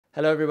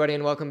Hello everybody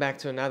and welcome back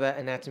to another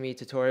anatomy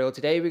tutorial.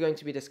 Today we're going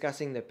to be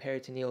discussing the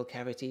peritoneal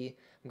cavity.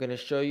 I'm going to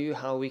show you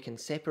how we can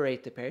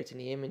separate the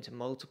peritoneum into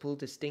multiple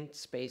distinct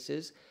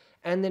spaces,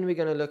 and then we're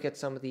going to look at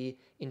some of the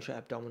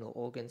intra-abdominal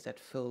organs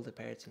that fill the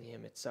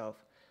peritoneum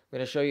itself. I'm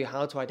going to show you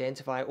how to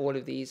identify all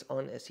of these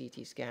on a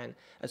CT scan,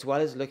 as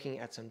well as looking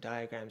at some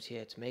diagrams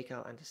here to make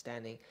our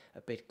understanding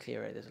a bit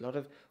clearer. There's a lot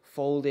of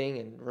folding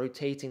and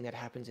rotating that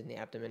happens in the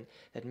abdomen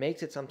that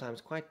makes it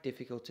sometimes quite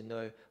difficult to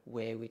know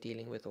where we're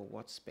dealing with or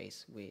what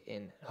space we're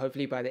in.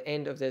 Hopefully by the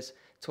end of this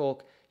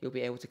talk, you'll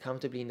be able to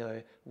comfortably know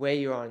where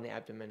you are in the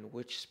abdomen,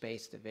 which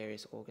space the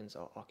various organs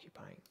are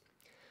occupying.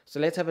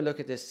 So let's have a look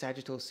at this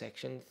sagittal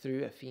section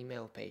through a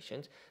female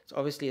patient. It's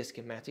obviously a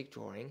schematic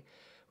drawing.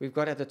 We've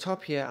got at the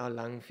top here our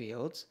lung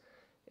fields,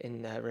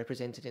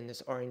 represented in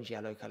this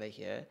orange-yellow color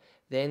here.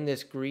 Then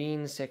this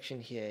green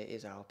section here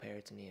is our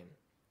peritoneum.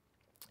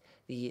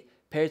 The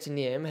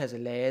peritoneum has a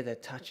layer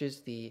that touches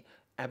the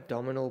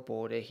abdominal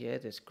border here.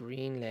 This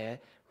green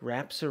layer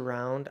wraps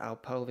around our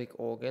pelvic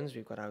organs.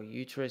 We've got our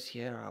uterus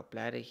here, our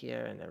bladder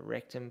here, and a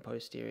rectum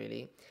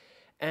posteriorly,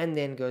 and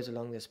then goes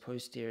along this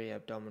posterior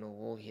abdominal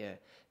wall here.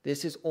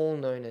 This is all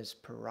known as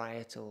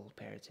parietal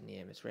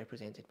peritoneum. It's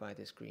represented by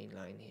this green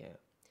line here.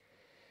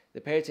 The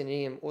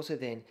peritoneum also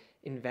then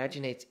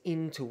invaginates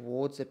in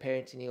towards the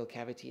peritoneal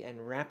cavity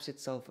and wraps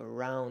itself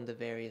around the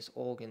various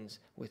organs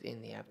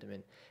within the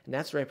abdomen. And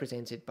that's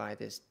represented by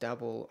this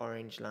double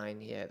orange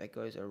line here that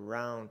goes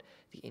around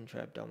the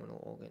intra-abdominal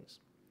organs.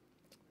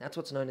 That's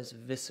what's known as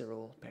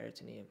visceral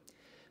peritoneum.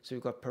 So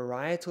we've got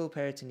parietal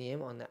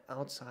peritoneum on the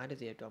outside of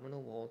the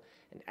abdominal wall,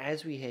 and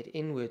as we head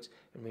inwards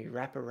and we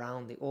wrap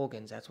around the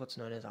organs, that's what's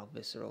known as our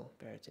visceral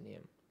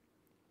peritoneum.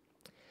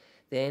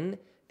 Then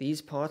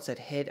these parts that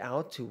head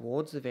out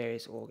towards the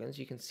various organs,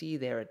 you can see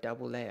they're a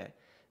double layer.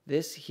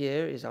 This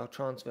here is our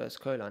transverse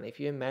colon.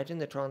 If you imagine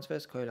the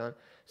transverse colon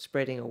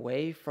spreading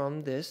away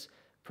from this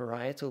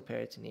parietal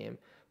peritoneum,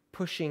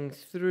 pushing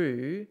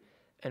through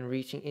and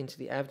reaching into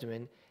the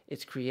abdomen,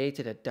 it's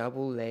created a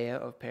double layer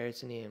of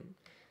peritoneum.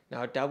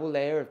 Now, a double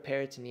layer of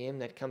peritoneum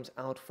that comes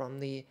out from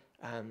the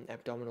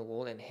abdominal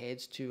wall and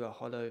heads to a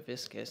hollow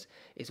viscus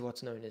is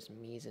what's known as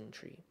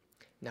mesentery.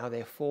 Now,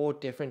 there are 4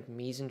 different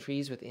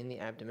mesenteries within the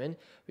abdomen.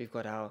 We've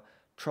got our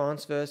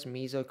transverse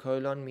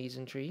mesocolon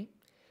mesentery.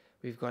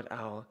 We've got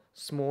our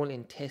small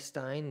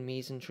intestine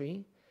mesentery.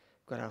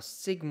 We've got our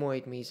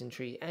sigmoid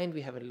mesentery, and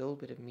we have a little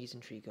bit of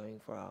mesentery going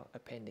for our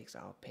appendix,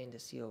 our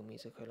appendiceal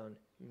mesocolon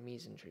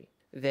mesentery.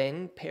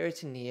 Then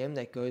peritoneum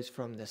that goes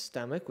from the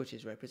stomach, which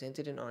is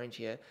represented in orange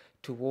here,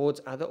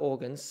 towards other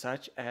organs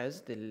such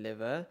as the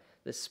liver,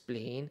 the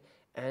spleen,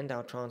 and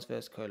our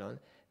transverse colon.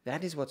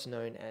 That is what's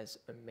known as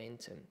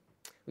omentum.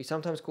 We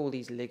sometimes call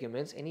these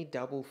ligaments. Any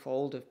double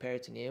fold of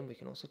peritoneum, we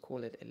can also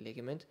call it a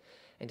ligament.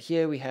 And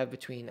here we have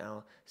between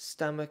our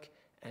stomach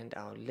and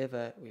our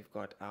liver, we've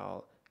got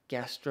our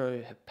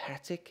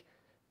gastrohepatic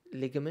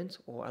ligament,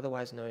 or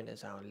otherwise known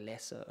as our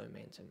lesser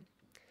omentum.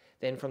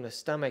 Then from the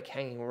stomach,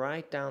 hanging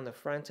right down the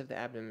front of the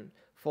abdomen,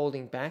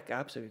 folding back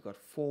up, so we've got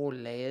 4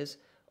 layers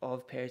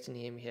of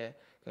peritoneum here,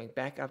 going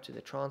back up to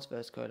the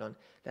transverse colon.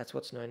 That's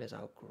what's known as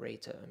our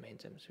greater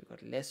omentum. So we've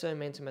got lesser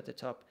omentum at the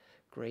top,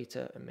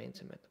 greater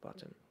omentum at the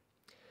bottom.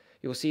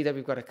 You'll see that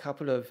we've got a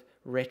couple of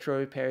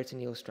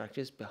retroperitoneal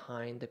structures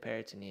behind the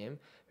peritoneum.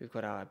 We've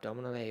got our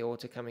abdominal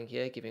aorta coming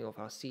here, giving off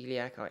our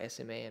celiac, our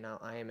SMA, and our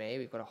IMA.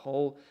 We've got a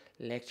whole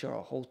lecture,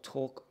 a whole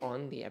talk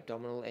on the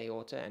abdominal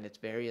aorta and its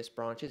various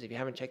branches. If you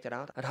haven't checked that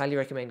out, I'd highly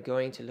recommend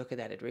going to look at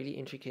that. It really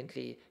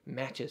intricately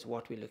matches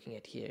what we're looking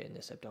at here in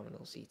this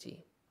abdominal CT.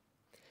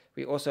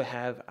 We also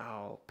have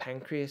our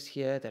pancreas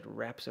here that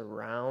wraps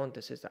around.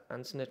 This is the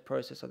uncinate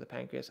process of the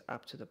pancreas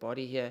up to the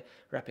body here,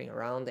 wrapping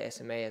around the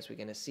SMA, as we're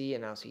going to see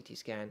in our CT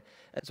scan.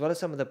 As well as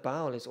some of the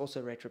bowel is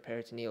also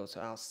retroperitoneal, so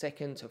our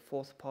 2nd to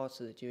 4th parts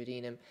of the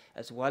duodenum,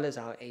 as well as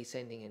our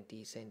ascending and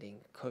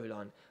descending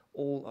colon,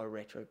 all are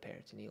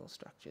retroperitoneal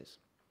structures.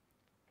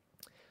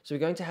 So we're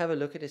going to have a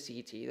look at a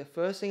CT. The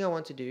first thing I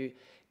want to do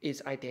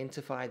is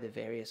identify the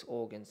various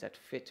organs that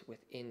fit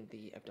within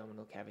the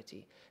abdominal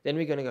cavity. Then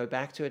we're going to go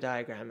back to a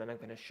diagram and I'm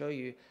going to show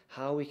you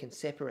how we can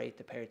separate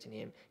the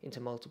peritoneum into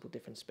multiple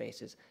different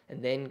spaces,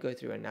 and then go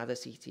through another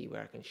CT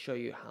where I can show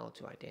you how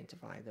to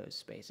identify those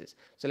spaces.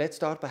 So let's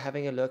start by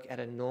having a look at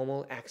a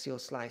normal axial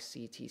slice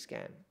CT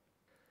scan.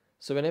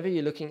 So whenever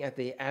you're looking at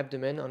the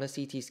abdomen on a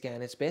CT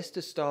scan, it's best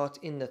to start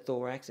in the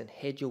thorax and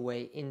head your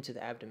way into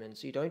the abdomen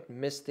so you don't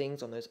miss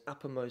things on those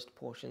uppermost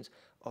portions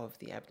of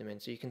the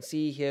abdomen. So you can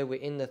see here we're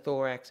in the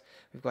thorax,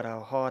 we've got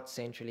our heart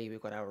centrally, we've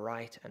got our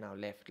right and our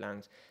left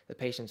lungs. The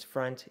patient's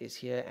front is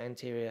here,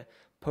 anterior,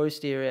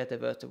 posterior at the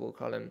vertebral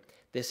column.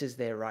 This is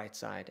their right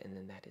side, and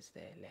then that is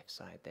their left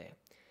side there.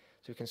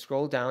 So we can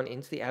scroll down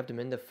into the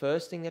abdomen. The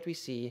first thing that we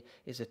see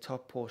is the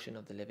top portion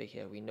of the liver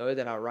here. We know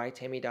that our right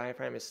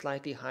hemidiaphragm is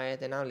slightly higher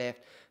than our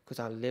left because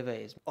our liver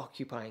is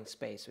occupying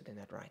space within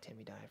that right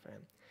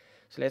hemidiaphragm.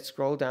 So let's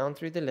scroll down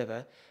through the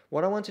liver.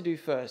 What I want to do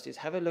first is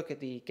have a look at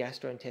the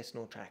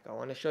gastrointestinal tract. I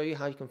want to show you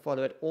how you can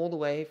follow it all the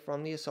way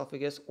from the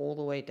esophagus all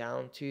the way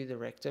down to the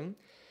rectum.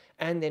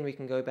 And then we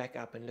can go back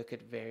up and look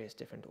at various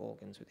different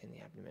organs within the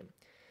abdomen.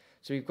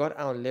 So we've got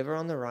our liver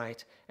on the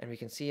right, and we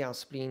can see our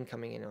spleen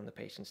coming in on the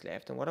patient's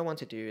left. And what I want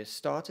to do is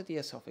start at the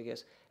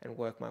esophagus and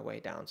work my way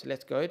down. So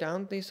let's go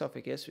down the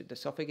esophagus. The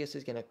esophagus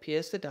is going to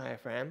pierce the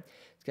diaphragm.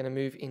 It's going to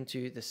move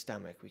into the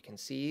stomach. We can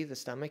see the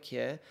stomach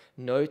here.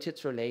 Note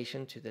its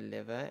relation to the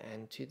liver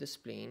and to the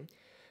spleen.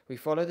 We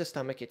follow the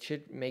stomach. It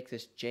should make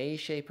this J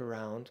shape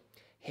around,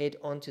 head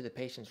onto the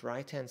patient's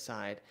right-hand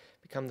side,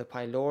 become the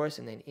pylorus,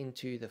 and then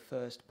into the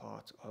first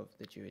part of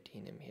the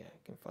duodenum here.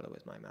 You can follow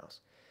with my mouse.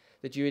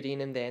 The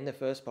duodenum then, the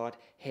first part,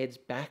 heads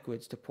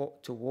backwards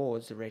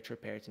towards the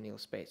retroperitoneal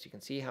space. You can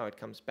see how it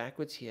comes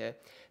backwards here.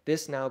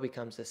 This now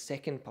becomes the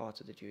second part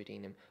of the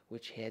duodenum,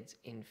 which heads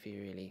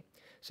inferiorly.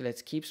 So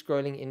let's keep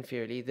scrolling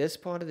inferiorly. This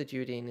part of the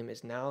duodenum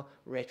is now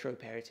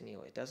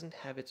retroperitoneal. It doesn't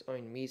have its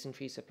own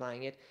mesentery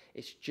supplying it.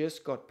 It's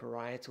just got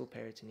parietal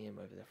peritoneum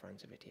over the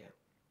front of it here.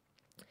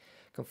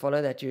 You can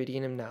follow that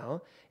duodenum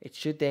now. It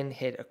should then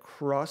head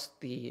across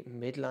the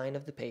midline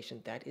of the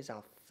patient. That is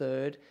our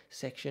third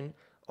section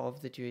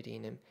of the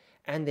duodenum,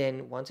 and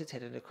then once it's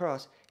headed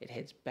across, it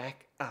heads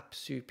back up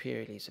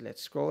superiorly. So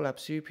let's scroll up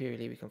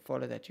superiorly. We can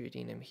follow that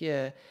duodenum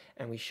here,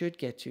 and we should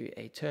get to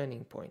a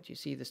turning point. You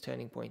see this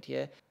turning point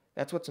here?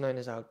 That's what's known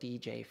as our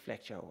DJ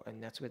flexure,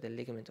 and that's where the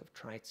ligament of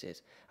Treitz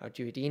is. Our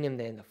duodenum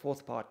then, the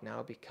fourth part,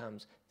 now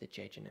becomes the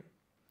jejunum.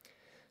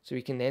 So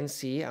we can then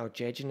see our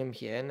jejunum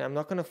here, and I'm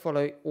not going to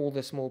follow all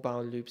the small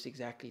bowel loops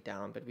exactly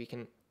down, but we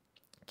can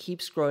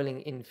keep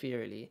scrolling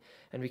inferiorly,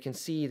 and we can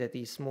see that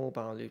these small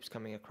bowel loops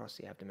coming across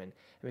the abdomen,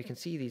 and we can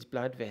see these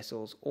blood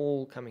vessels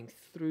all coming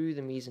through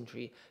the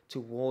mesentery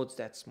towards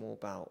that small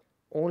bowel.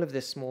 All of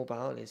this small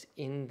bowel is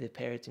in the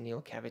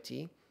peritoneal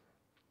cavity,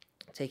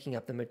 taking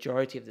up the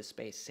majority of the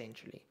space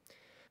centrally.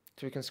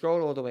 So we can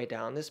scroll all the way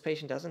down. This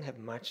patient doesn't have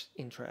much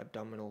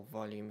intra-abdominal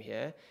volume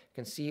here. You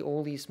can see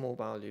all these small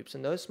bowel loops,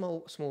 and those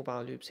small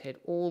bowel loops head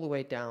all the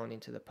way down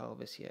into the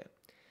pelvis here.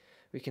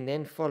 We can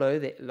then follow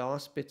the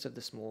last bits of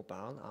the small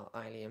bowel,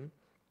 our ileum,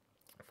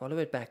 follow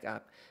it back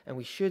up, and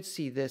we should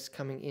see this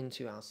coming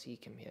into our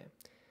cecum here.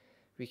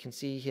 We can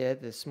see here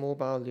the small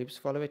bowel loops,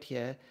 follow it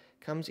here,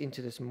 comes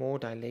into this more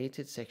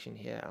dilated section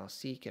here, our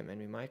cecum,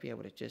 and we might be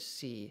able to just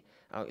see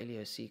our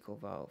ileocecal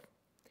valve.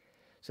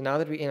 So now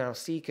that we're in our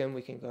cecum,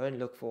 we can go and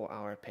look for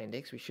our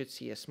appendix. We should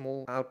see a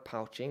small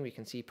outpouching. We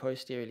can see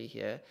posteriorly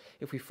here.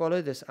 If we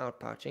follow this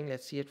outpouching,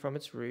 let's see it from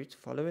its root,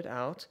 follow it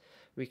out.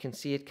 We can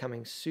see it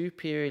coming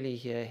superiorly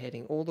here,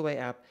 heading all the way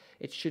up.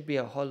 It should be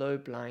a hollow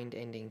blind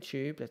ending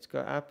tube. Let's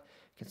go up.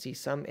 You can see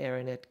some air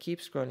in it. Keep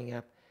scrolling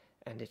up,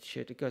 and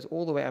it goes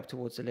all the way up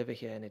towards the liver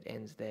here, and it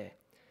ends there.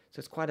 So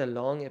it's quite a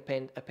long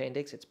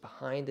appendix. It's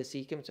behind the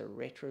cecum. It's a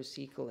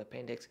retrocecal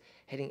appendix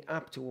heading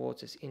up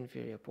towards this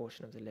inferior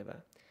portion of the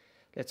liver.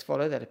 Let's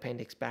follow that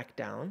appendix back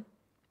down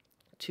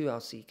to our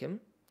cecum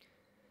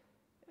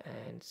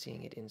and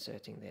seeing it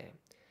inserting there.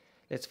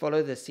 Let's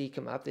follow the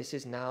cecum up. This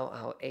is now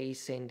our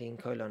ascending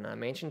colon. I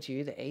mentioned to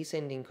you the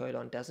ascending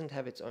colon doesn't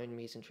have its own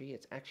mesentery.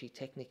 It's actually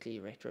technically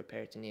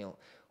retroperitoneal.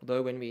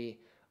 Although when we're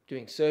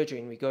doing surgery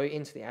and we go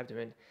into the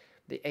abdomen,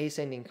 the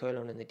ascending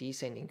colon and the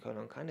descending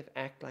colon kind of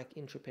act like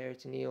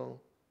intraperitoneal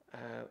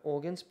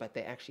organs, but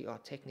they actually are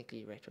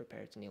technically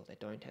retroperitoneal. They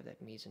don't have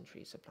that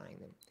mesentery supplying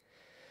them.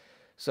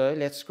 So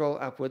let's scroll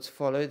upwards,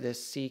 follow this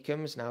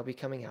cecum, is now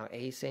becoming our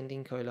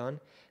ascending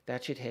colon.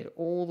 That should head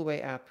all the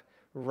way up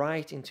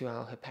right into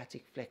our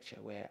hepatic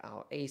flexure, where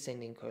our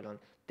ascending colon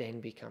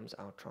then becomes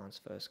our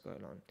transverse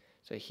colon.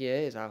 So here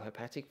is our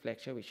hepatic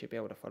flexure. We should be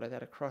able to follow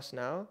that across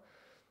now.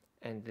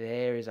 And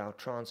there is our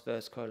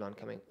transverse colon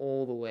coming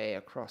all the way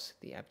across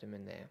the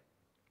abdomen there.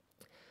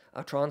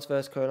 Our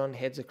transverse colon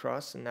heads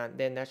across, and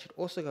then that should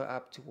also go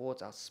up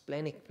towards our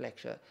splenic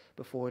flexure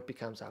before it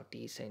becomes our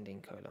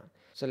descending colon.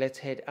 So let's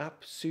head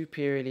up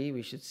superiorly.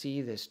 We should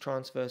see this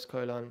transverse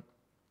colon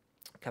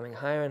coming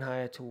higher and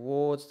higher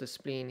towards the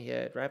spleen here.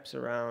 It wraps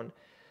around,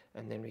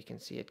 and then we can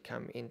see it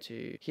come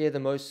into here, the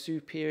most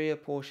superior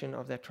portion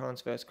of that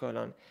transverse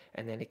colon,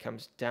 and then it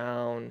comes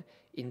down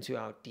into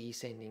our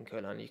descending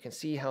colon. You can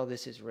see how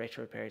this is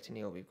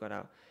retroperitoneal. We've got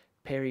our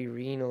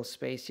perirenal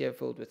space here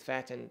filled with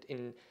fat, and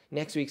in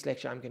next week's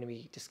lecture I'm going to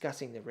be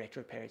discussing the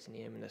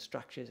retroperitoneum and the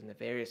structures and the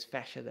various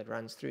fascia that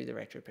runs through the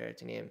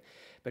retroperitoneum,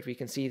 but we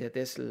can see that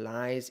this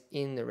lies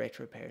in the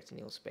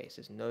retroperitoneal space.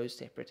 There's no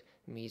separate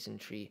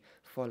mesentery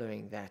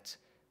following that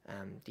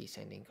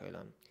descending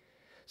colon.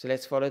 So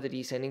let's follow the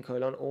descending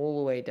colon all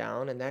the way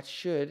down, and that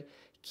should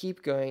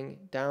keep going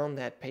down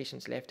that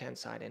patient's left-hand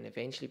side and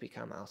eventually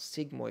become our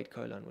sigmoid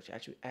colon, which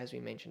actually, as we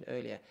mentioned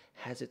earlier,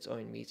 has its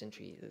own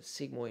mesentery. The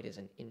sigmoid is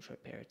an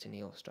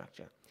intraperitoneal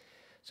structure.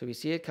 So we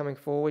see it coming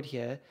forward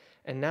here,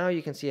 and now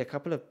you can see a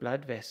couple of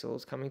blood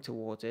vessels coming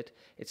towards it.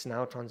 It's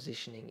now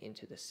transitioning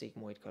into the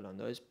sigmoid colon.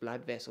 Those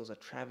blood vessels are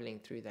traveling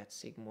through that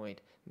sigmoid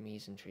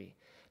mesentery.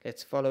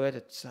 Let's follow it.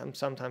 It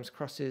sometimes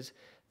crosses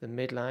the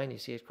midline. You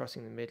see it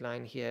crossing the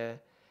midline here,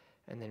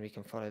 and then we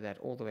can follow that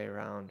all the way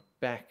around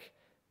back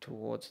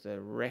towards the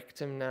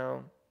rectum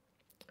now,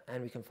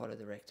 and we can follow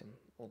the rectum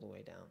all the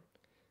way down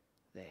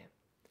there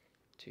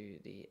to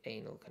the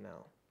anal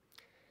canal.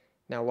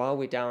 Now, while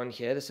we're down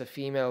here, this is a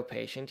female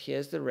patient.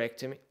 Here's the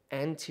rectum.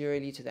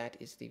 Anteriorly to that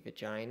is the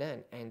vagina,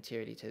 and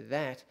anteriorly to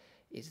that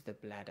is the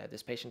bladder.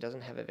 This patient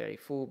doesn't have a very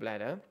full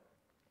bladder.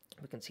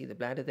 We can see the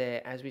bladder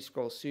there. As we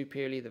scroll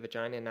superiorly, the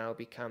vagina now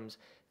becomes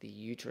the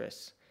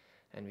uterus,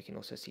 and we can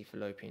also see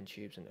fallopian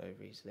tubes and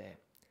ovaries there.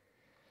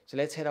 So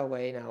let's head our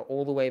way now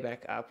all the way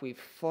back up. We've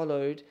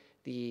followed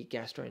the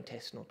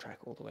gastrointestinal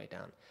tract all the way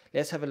down.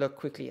 Let's have a look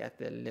quickly at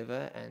the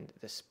liver and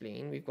the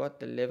spleen. We've got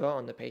the liver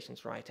on the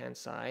patient's right-hand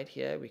side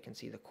here. We can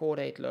see the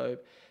caudate lobe,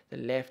 the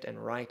left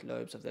and right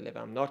lobes of the liver.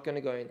 I'm not going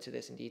to go into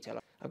this in detail.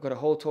 I've got a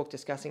whole talk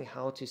discussing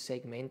how to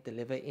segment the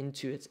liver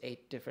into its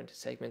 8 different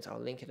segments. I'll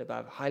link it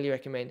above. Highly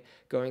recommend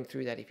going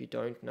through that if you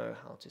don't know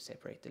how to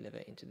separate the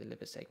liver into the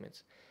liver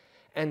segments.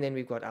 And then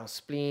we've got our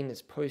spleen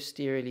is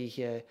posteriorly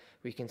here.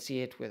 We can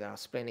see it with our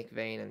splenic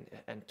vein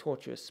and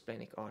tortuous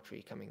splenic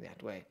artery coming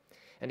that way.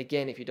 And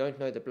again, if you don't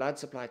know the blood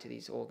supply to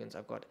these organs,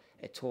 I've got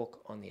a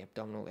talk on the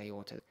abdominal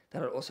aorta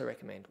that I'd also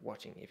recommend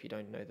watching if you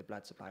don't know the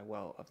blood supply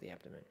well of the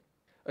abdomen.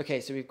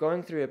 Okay, so we've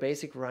gone through a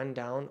basic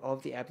rundown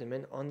of the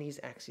abdomen on these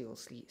axial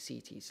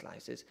CT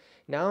slices.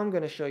 Now I'm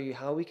going to show you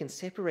how we can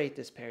separate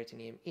this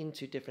peritoneum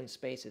into different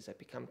spaces that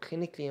become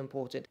clinically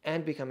important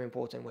and become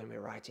important when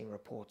we're writing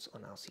reports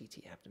on our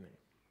CT abdomen.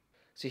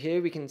 So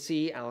here we can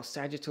see our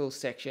sagittal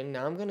section.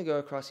 Now I'm going to go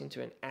across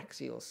into an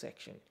axial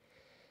section.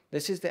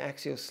 This is the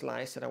axial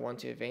slice that I want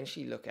to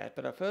eventually look at,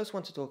 but I first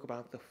want to talk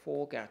about the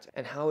foregut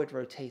and how it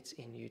rotates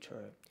in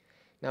utero.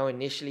 Now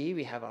initially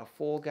we have our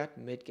foregut,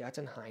 midgut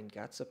and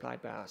hindgut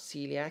supplied by our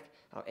celiac,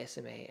 our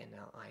SMA and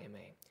our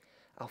IMA.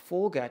 Our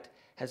foregut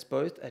has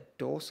both a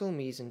dorsal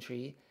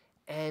mesentery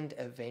and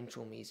a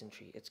ventral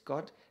mesentery. It's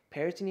got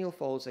peritoneal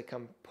folds that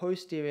come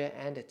posterior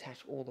and attach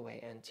all the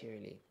way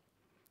anteriorly.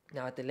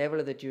 Now at the level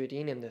of the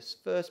duodenum, this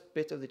first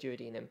bit of the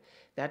duodenum,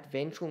 that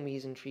ventral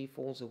mesentery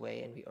falls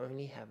away and we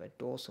only have a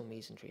dorsal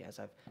mesentery as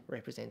I've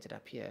represented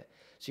up here.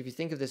 So if you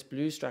think of this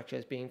blue structure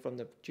as being from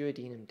the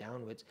duodenum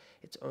downwards,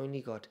 it's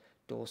only got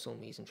dorsal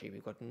mesentery.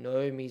 We've got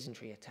no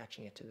mesentery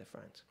attaching it to the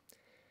front.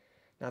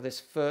 Now this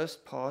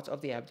first part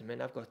of the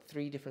abdomen, I've got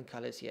 3 different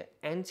colors here.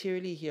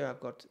 Anteriorly here I've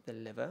got the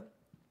liver.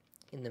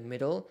 In the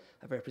middle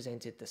I've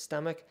represented the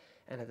stomach,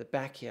 and at the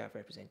back here I've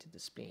represented the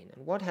spleen.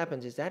 And what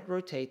happens is that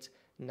rotates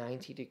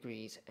 90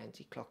 degrees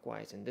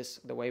anti-clockwise, and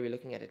this, the way we're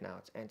looking at it now,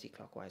 it's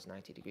anti-clockwise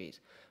 90 degrees.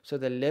 So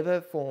the liver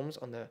forms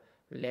on the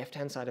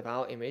left-hand side of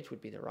our image,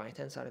 would be the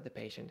right-hand side of the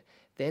patient,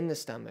 then the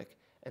stomach,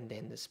 and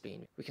then the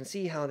spleen. We can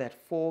see how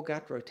that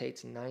foregut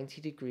rotates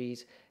 90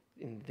 degrees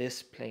in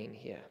this plane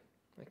here.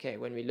 Okay,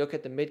 when we look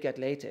at the midgut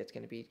later, it's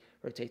going to be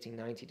rotating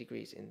 90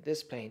 degrees in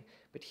this plane,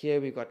 but here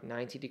we've got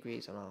 90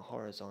 degrees on our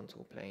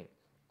horizontal plane.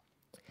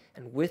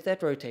 And with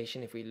that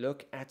rotation, if we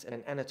look at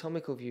an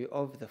anatomical view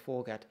of the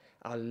foregut,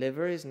 our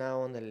liver is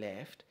now on the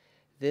left.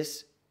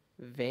 This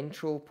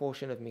ventral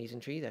portion of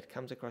mesentery that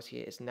comes across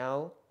here is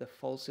now the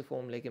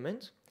falciform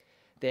ligament.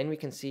 Then we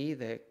can see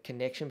the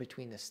connection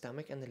between the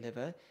stomach and the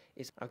liver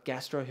is our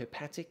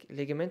gastrohepatic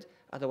ligament,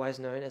 otherwise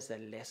known as the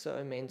lesser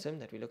omentum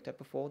that we looked at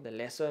before, the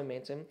lesser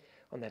omentum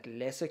on that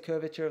lesser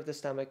curvature of the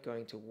stomach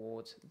going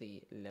towards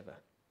the liver.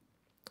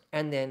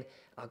 And then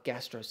our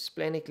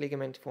gastrosplenic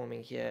ligament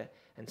forming here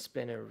and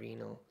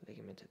splenorenal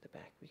ligament at the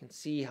back. We can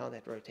see how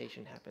that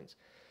rotation happens.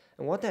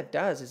 And what that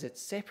does is it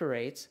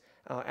separates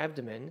our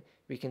abdomen.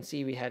 We can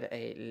see we had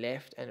a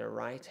left and a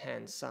right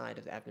hand side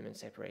of the abdomen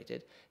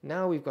separated.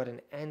 Now we've got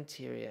an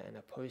anterior and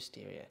a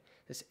posterior.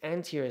 This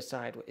anterior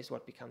side is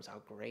what becomes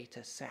our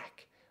greater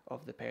sac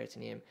of the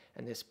peritoneum,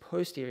 and this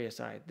posterior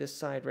side, this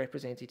side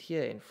represented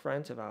here in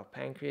front of our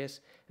pancreas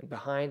and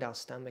behind our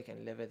stomach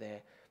and liver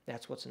there,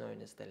 that's what's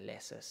known as the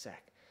lesser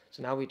sac.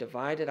 So now we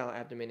divided our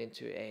abdomen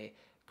into a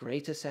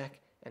greater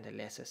sac and a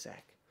lesser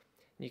sac.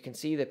 You can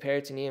see the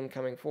peritoneum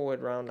coming forward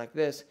round like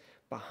this.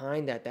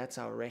 Behind that, that's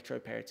our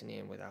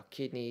retroperitoneum with our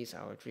kidneys,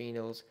 our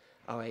adrenals,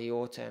 our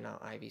aorta and our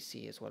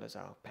IVC, as well as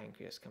our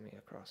pancreas coming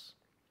across.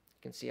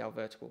 You can see our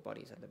vertebral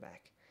bodies at the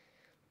back.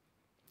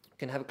 You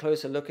can have a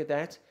closer look at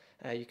that.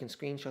 You can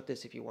screenshot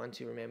this if you want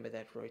to remember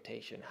that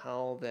rotation,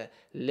 how the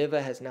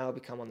liver has now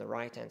become on the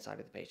right-hand side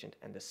of the patient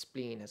and the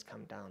spleen has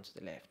come down to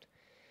the left.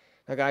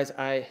 Now guys,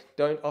 I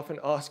don't often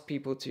ask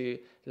people to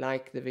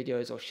like the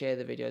videos or share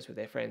the videos with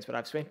their friends, but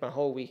I've spent my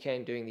whole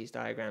weekend doing these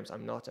diagrams.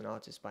 I'm not an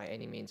artist by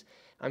any means.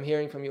 I'm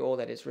hearing from you all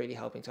that it's really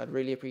helping, so I'd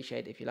really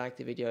appreciate if you like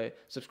the video,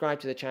 subscribe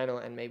to the channel,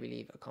 and maybe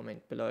leave a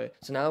comment below.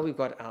 So now we've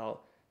got our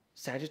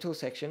sagittal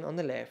section on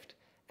the left,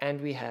 and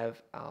we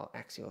have our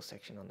axial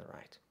section on the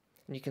right.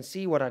 And you can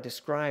see what I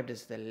described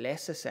as the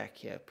lesser sac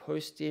here,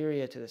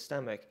 posterior to the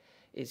stomach,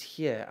 is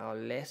here, our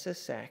lesser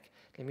sac.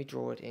 Let me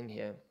draw it in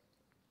here.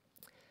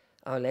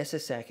 Our lesser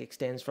sac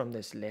extends from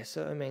this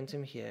lesser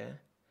omentum here,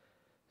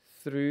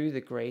 through the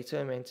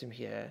greater omentum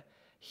here.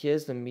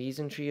 Here's the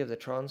mesentery of the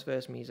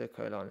transverse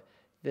mesocolon.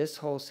 This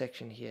whole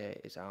section here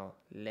is our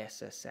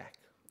lesser sac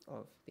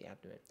of the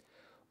abdomen.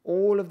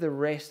 All of the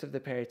rest of the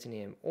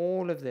peritoneum,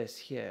 all of this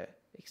here,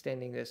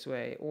 extending this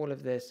way, all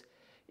of this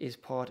is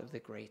part of the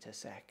greater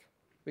sac.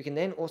 We can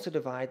then also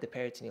divide the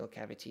peritoneal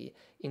cavity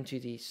into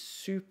the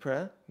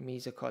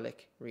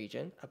supramesocolic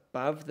region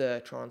above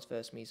the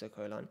transverse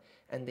mesocolon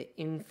and the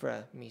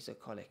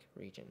inframesocolic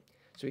region.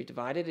 So we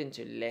divide it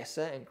into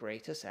lesser and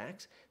greater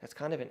sacs. That's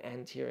kind of an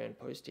anterior and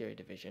posterior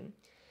division.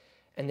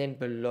 And then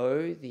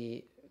below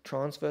the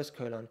transverse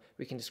colon,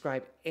 we can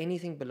describe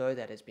anything below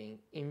that as being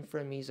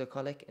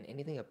inframesocolic and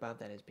anything above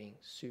that as being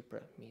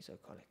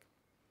supramesocolic.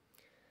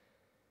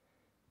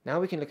 Now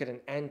we can look at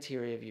an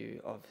anterior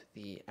view of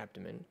the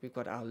abdomen. We've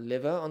got our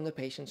liver on the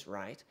patient's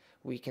right.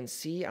 We can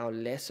see our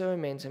lesser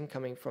omentum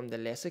coming from the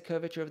lesser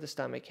curvature of the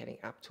stomach heading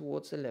up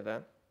towards the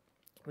liver.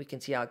 We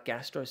can see our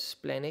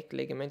gastrosplenic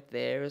ligament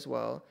there as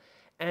well.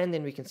 And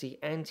then we can see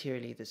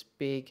anteriorly this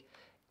big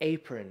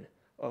apron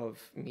of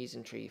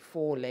mesentery,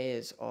 4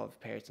 layers of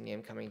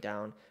peritoneum coming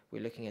down.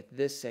 We're looking at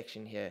this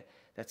section here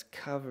that's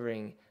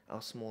covering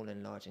our small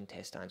and large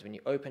intestines. When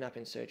you open up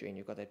in surgery and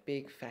you've got that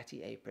big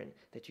fatty apron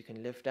that you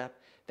can lift up,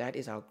 that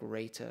is our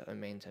greater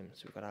omentum.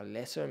 So we've got our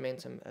lesser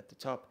omentum at the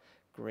top,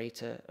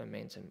 greater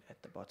omentum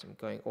at the bottom,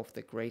 going off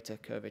the greater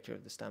curvature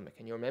of the stomach.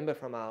 And you remember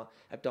from our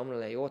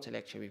abdominal aorta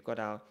lecture, we've got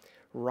our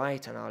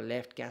right and our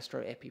left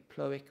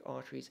gastroepiploic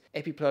arteries.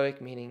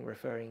 Epiploic meaning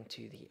referring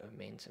to the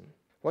omentum.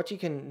 What you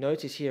can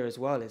notice here as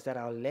well is that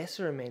our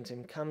lesser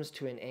omentum comes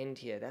to an end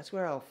here. That's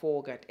where our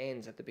foregut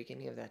ends at the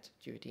beginning of that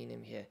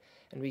duodenum here.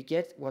 And we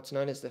get what's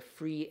known as the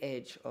free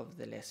edge of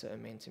the lesser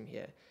omentum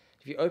here.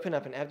 If you open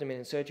up an abdomen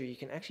in surgery, you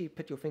can actually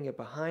put your finger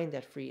behind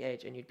that free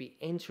edge and you'd be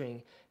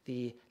entering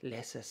the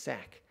lesser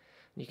sac.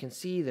 And you can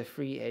see the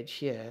free edge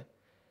here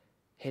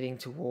heading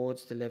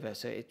towards the liver.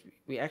 So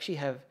we actually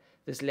have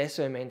this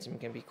lesser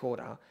omentum can be called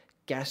our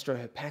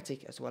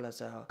gastrohepatic as well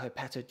as our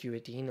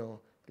hepatoduodenal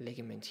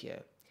ligament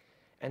here.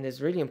 And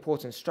there's really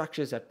important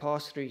structures that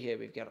pass through here.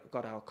 We've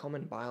got our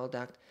common bile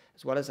duct,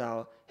 as well as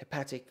our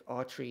hepatic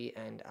artery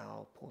and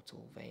our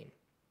portal vein.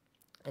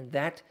 And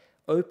that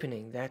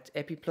opening, that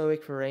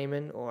epiploic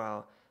foramen, or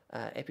our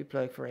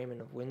epiploic foramen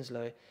of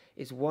Winslow,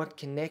 is what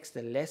connects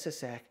the lesser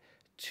sac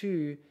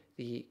to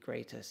the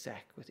greater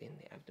sac within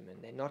the abdomen.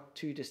 They're not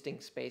two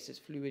distinct spaces.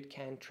 Fluid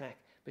can track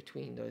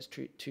between those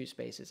two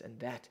spaces, and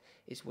that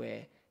is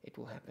where it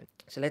will happen.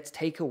 So let's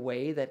take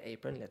away that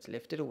apron, let's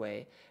lift it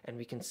away, and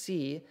we can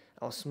see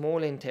our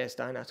small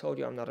intestine. I told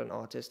you I'm not an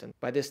artist, and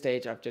by this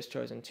stage I've just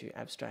chosen to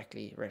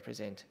abstractly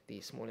represent the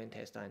small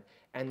intestine,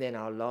 and then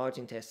our large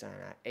intestine,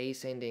 our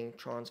ascending,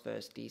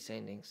 transverse,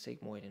 descending,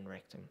 sigmoid, and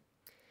rectum.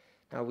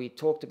 Now we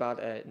talked about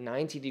a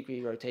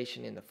 90-degree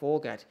rotation in the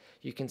foregut.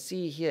 You can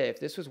see here, if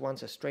this was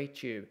once a straight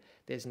tube,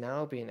 there's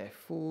now been a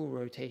full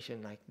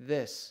rotation like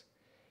this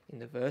in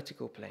the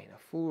vertical plane, a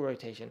full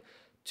rotation,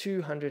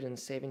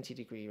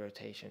 270-degree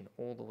rotation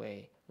all the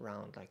way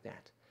round like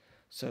that.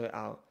 So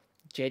our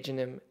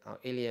jejunum, our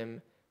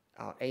ileum,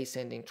 our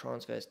ascending,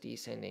 transverse,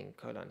 descending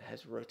colon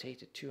has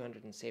rotated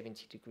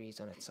 270 degrees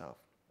on itself.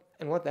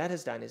 And what that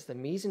has done is the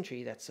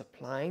mesentery that's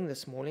supplying the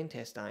small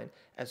intestine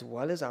as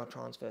well as our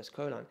transverse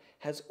colon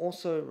has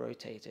also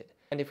rotated.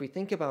 And if we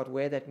think about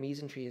where that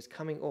mesentery is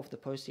coming off the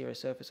posterior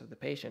surface of the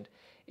patient,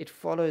 it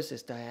follows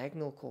this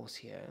diagonal course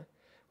here.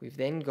 We've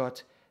then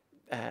got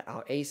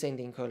our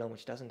ascending colon,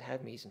 which doesn't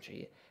have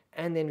mesentery,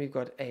 and then we've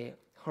got a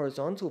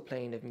horizontal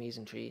plane of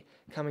mesentery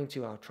coming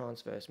to our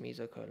transverse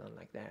mesocolon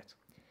like that.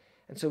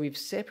 And so we've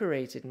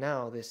separated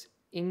now this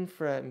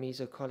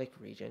inframesocolic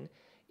region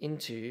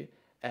into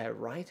a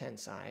right-hand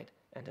side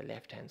and a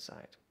left-hand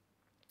side.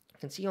 You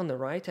can see on the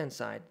right-hand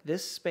side,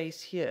 this space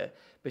here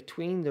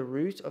between the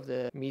root of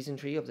the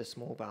mesentery of the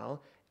small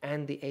bowel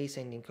and the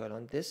ascending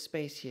colon, this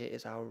space here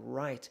is our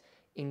right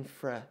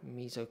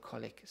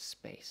inframesocolic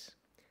space.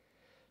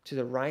 To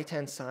the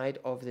right-hand side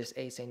of this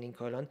ascending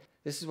colon,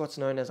 this is what's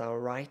known as our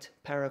right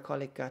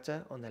paracolic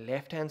gutter. On the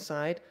left-hand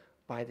side,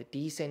 by the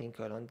descending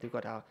colon, we've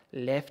got our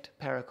left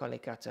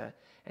paracolic gutter.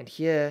 And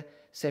here,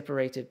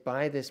 separated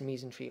by this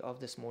mesentery of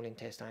the small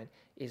intestine,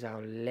 is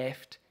our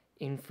left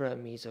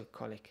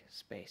inframesocolic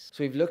space.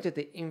 So we've looked at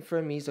the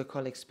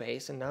inframesocolic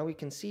space, and now we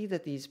can see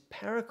that these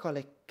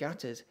paracolic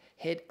gutters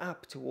head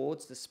up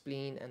towards the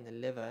spleen and the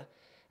liver.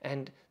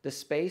 And the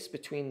space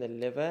between the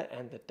liver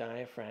and the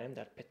diaphragm,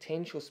 that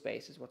potential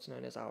space, is what's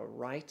known as our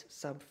right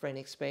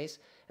subphrenic space.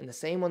 And the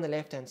same on the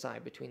left-hand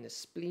side, between the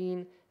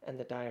spleen and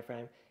the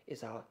diaphragm,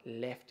 is our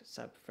left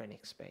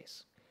subphrenic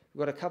space. We've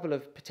got a couple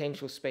of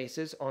potential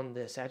spaces on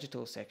the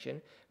sagittal section.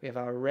 We have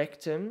our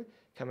rectum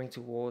coming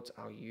towards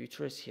our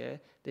uterus here.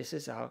 This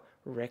is our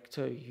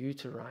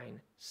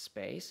rectouterine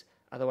space,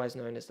 otherwise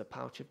known as the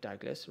pouch of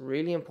Douglas.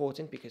 Really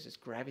important because it's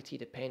gravity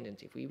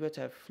dependent. If we were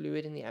to have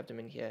fluid in the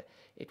abdomen here,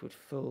 it would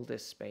fill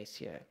this space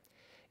here.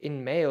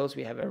 In males,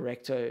 we have a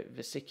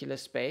rectovesicular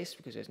space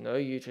because there's no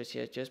uterus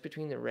here, just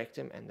between the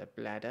rectum and the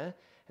bladder,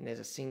 and there's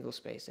a single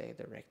space there,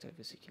 the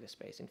rectovesicular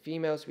space. In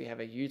females, we have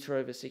a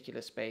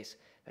uterovesicular space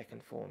that can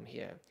form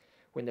here.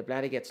 When the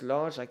bladder gets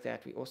large like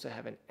that, we also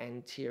have an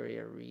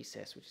anterior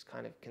recess, which is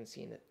kind of can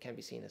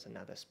be seen as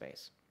another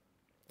space.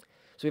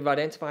 So we've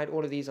identified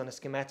all of these on a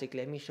schematic.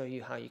 Let me show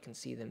you how you can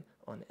see them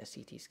on a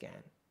CT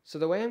scan. So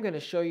the way I'm going to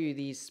show you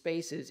these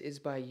spaces is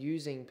by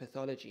using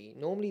pathology.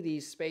 Normally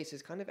these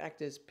spaces kind of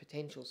act as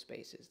potential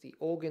spaces. The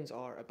organs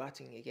are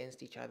abutting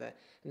against each other,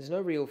 and there's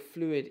no real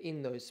fluid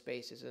in those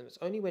spaces, and it's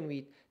only when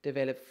we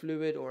develop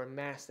fluid or a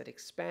mass that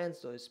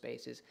expands those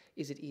spaces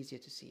is it easier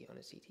to see on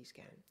a CT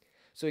scan.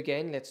 So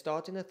again, let's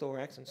start in the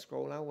thorax and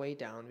scroll our way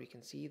down. We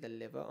can see the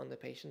liver on the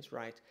patient's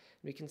right,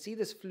 and we can see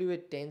this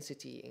fluid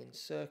density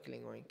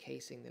encircling or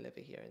encasing the liver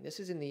here, and this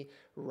is in the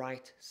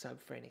right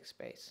subphrenic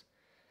space.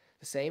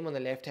 The same on the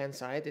left-hand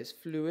side, there's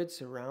fluid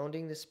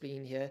surrounding the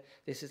spleen here.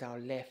 This is our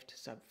left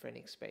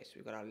subphrenic space.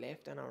 We've got our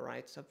left and our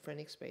right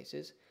subphrenic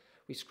spaces.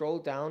 We scroll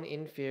down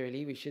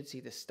inferiorly, we should see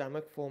the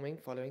stomach forming,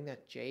 following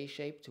that J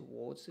shape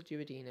towards the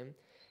duodenum.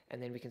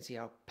 And then we can see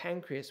our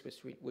pancreas,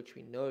 which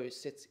we know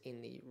sits in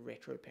the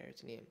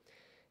retroperitoneum.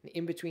 And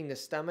in between the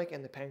stomach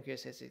and the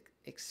pancreas, there's an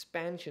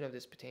expansion of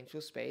this potential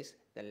space,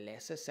 the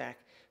lesser sac.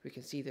 We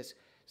can see this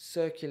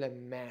circular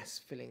mass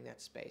filling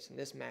that space, and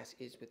this mass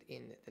is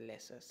within the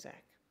lesser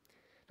sac.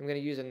 I'm going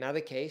to use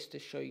another case to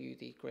show you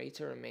the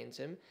greater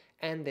omentum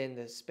and then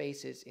the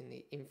spaces in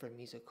the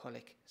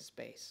inframesocolic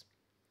space.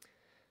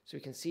 So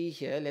we can see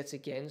here, let's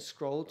again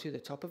scroll to the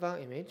top of our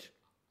image.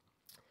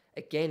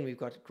 Again, we've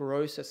got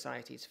gross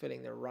ascites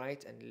filling the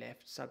right and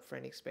left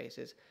subphrenic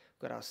spaces.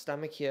 We've got our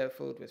stomach here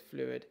filled with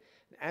fluid.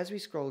 And as we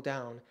scroll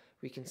down,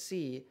 we can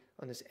see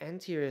on this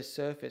anterior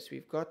surface,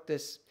 we've got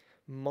this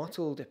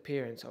mottled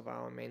appearance of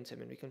our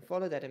omentum, and we can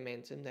follow that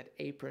omentum, that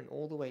apron,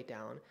 all the way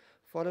down,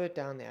 follow it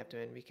down the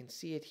abdomen. We can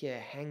see it here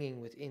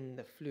hanging within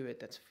the fluid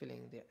that's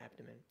filling the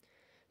abdomen.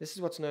 This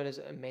is what's known as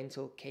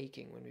omental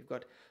caking, when we've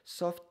got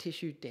soft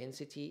tissue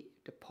density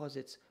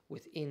deposits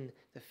within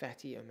the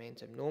fatty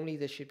omentum. Normally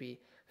this should be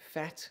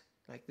fat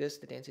like this,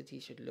 the density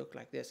should look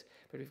like this,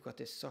 but we've got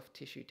this soft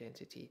tissue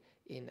density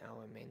in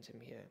our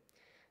omentum here.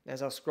 And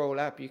as I'll scroll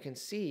up, you can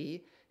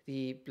see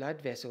the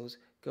blood vessels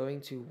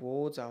going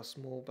towards our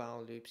small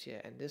bowel loops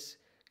here, and this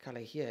color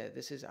here,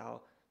 this is our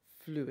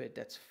fluid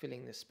that's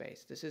filling the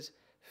space. This is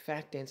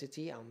fat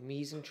density, our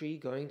mesentery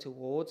going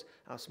towards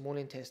our small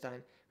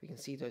intestine. We can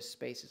see those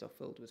spaces are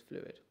filled with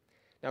fluid.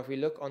 Now if we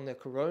look on the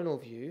coronal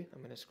view,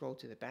 I'm going to scroll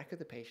to the back of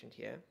the patient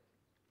here,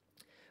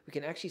 we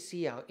can actually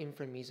see our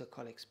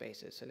inframesocolic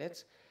spaces. So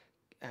let's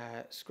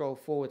scroll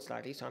forward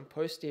slightly. So I'm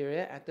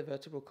posterior at the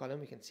vertebral column.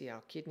 We can see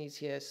our kidneys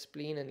here,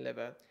 spleen and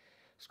liver.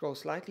 Scroll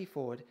slightly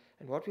forward,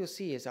 and what we'll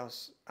see is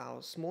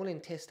our small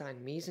intestine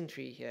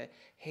mesentery here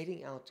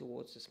heading out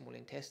towards the small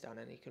intestine.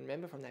 And you can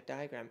remember from that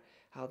diagram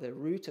how the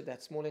root of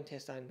that small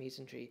intestine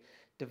mesentery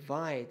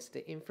divides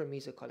the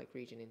inframesocolic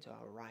region into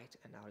our right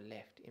and our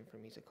left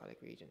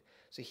inframesocolic region.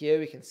 So here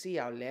we can see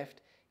our left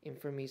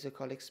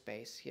inframesocolic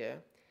space here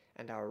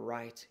and our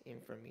right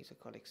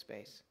inframesocolic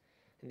space.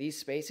 And these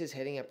spaces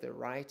heading up the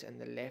right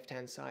and the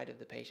left-hand side of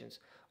the patients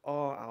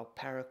are our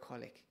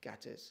paracolic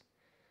gutters.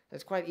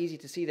 It's quite easy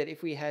to see that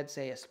if we had,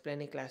 say, a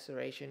splenic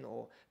laceration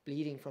or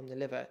bleeding from the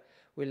liver,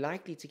 we're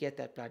likely to get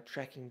that blood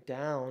tracking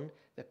down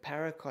the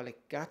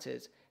paracolic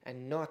gutters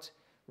and not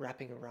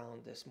wrapping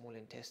around the small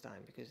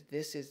intestine, because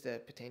this is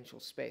the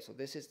potential space, or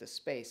this is the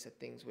space that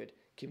things would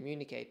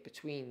communicate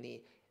between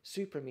the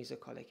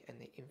supramesocolic and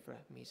the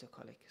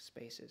inframesocolic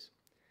spaces.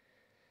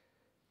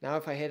 Now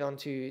if I head on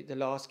to the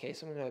last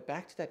case, I'm going to go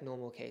back to that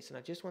normal case, and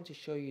I just want to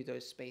show you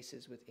those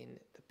spaces within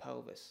the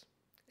pelvis.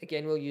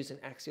 Again, we'll use an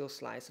axial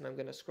slice, and I'm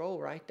going to scroll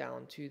right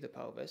down to the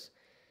pelvis,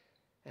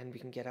 and we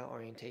can get our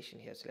orientation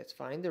here. So let's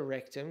find the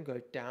rectum,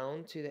 go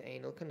down to the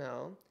anal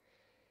canal.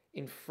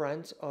 In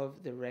front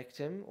of the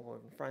rectum, or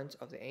in front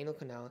of the anal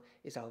canal,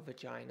 is our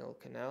vaginal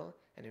canal,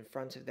 and in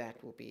front of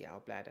that will be our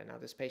bladder. Now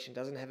this patient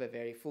doesn't have a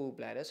very full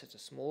bladder, so it's a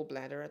small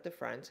bladder at the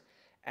front.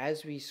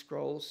 As we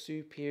scroll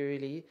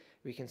superiorly,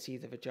 we can see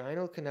the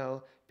vaginal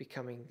canal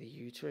becoming the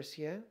uterus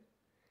here.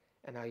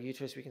 And our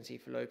uterus, we can see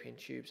fallopian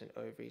tubes and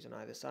ovaries on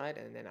either side,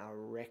 and then our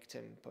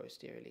rectum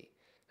posteriorly.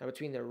 Now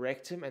between the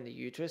rectum and the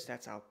uterus,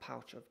 that's our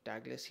pouch of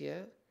Douglas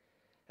here.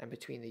 And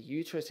between the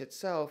uterus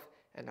itself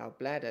and our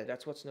bladder,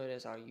 that's what's known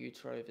as our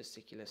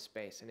uterovesicular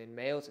space. And in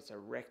males, it's a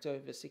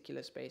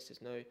rectovesicular space.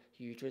 There's no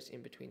uterus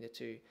in between the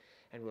two.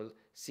 And we'll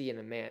see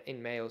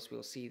in males,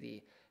 we'll see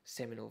the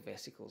seminal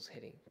vesicles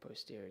heading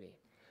posteriorly.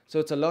 So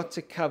it's a lot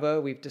to cover.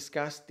 We've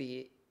discussed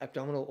the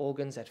abdominal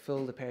organs that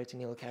fill the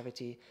peritoneal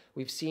cavity.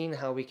 We've seen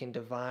how we can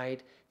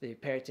divide the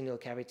peritoneal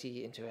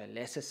cavity into a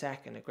lesser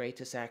sac and a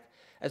greater sac,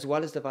 as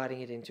well as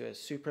dividing it into a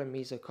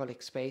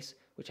supramesocolic space,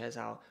 which has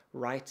our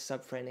right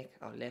subphrenic,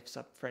 our left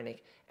subphrenic,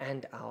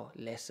 and our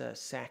lesser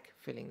sac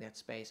filling that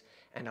space,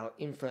 and our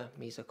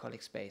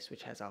inframesocolic space,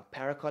 which has our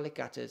paracolic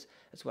gutters,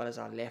 as well as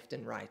our left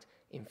and right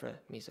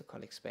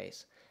inframesocolic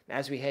space. And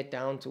as we head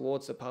down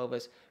towards the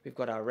pelvis, we've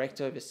got our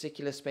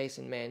rectovesicular space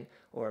in men,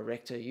 or a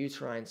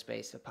rectouterine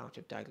space, the pouch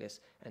of Douglas,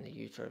 and the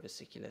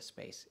uterovesicular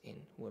space in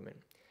women.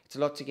 It's a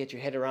lot to get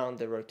your head around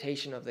the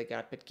rotation of the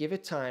gut, but give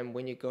it time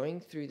when you're going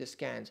through the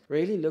scans.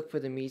 Really look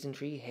for the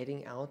mesentery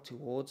heading out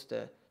towards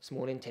the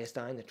small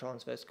intestine, the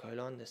transverse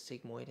colon, the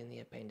sigmoid, and the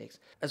appendix,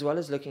 as well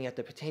as looking at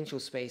the potential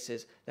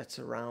spaces that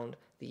surround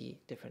the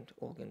different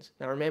organs.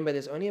 Now remember,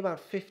 there's only about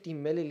 50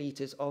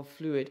 milliliters of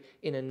fluid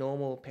in a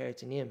normal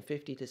peritoneum,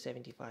 50 to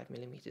 75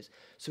 millimeters.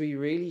 So we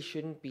really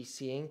shouldn't be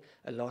seeing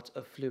a lot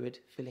of fluid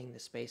filling the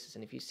spaces.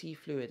 And if you see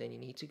fluid, then you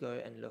need to go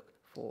and look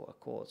for a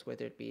cause,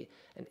 whether it be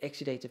an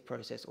exudative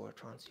process or a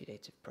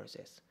transudative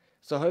process.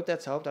 So I hope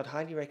that's helped. I'd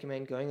highly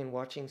recommend going and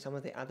watching some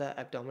of the other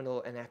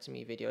abdominal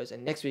anatomy videos,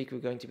 and next week we're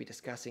going to be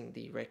discussing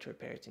the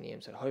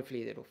retroperitoneum, so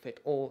hopefully it'll fit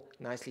all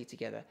nicely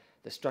together,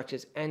 the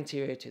structures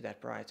anterior to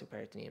that parietal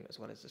peritoneum as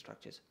well as the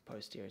structures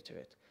posterior to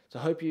it. So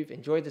I hope you've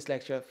enjoyed this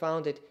lecture,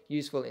 found it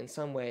useful in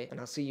some way, and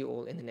I'll see you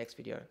all in the next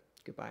video.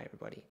 Goodbye everybody.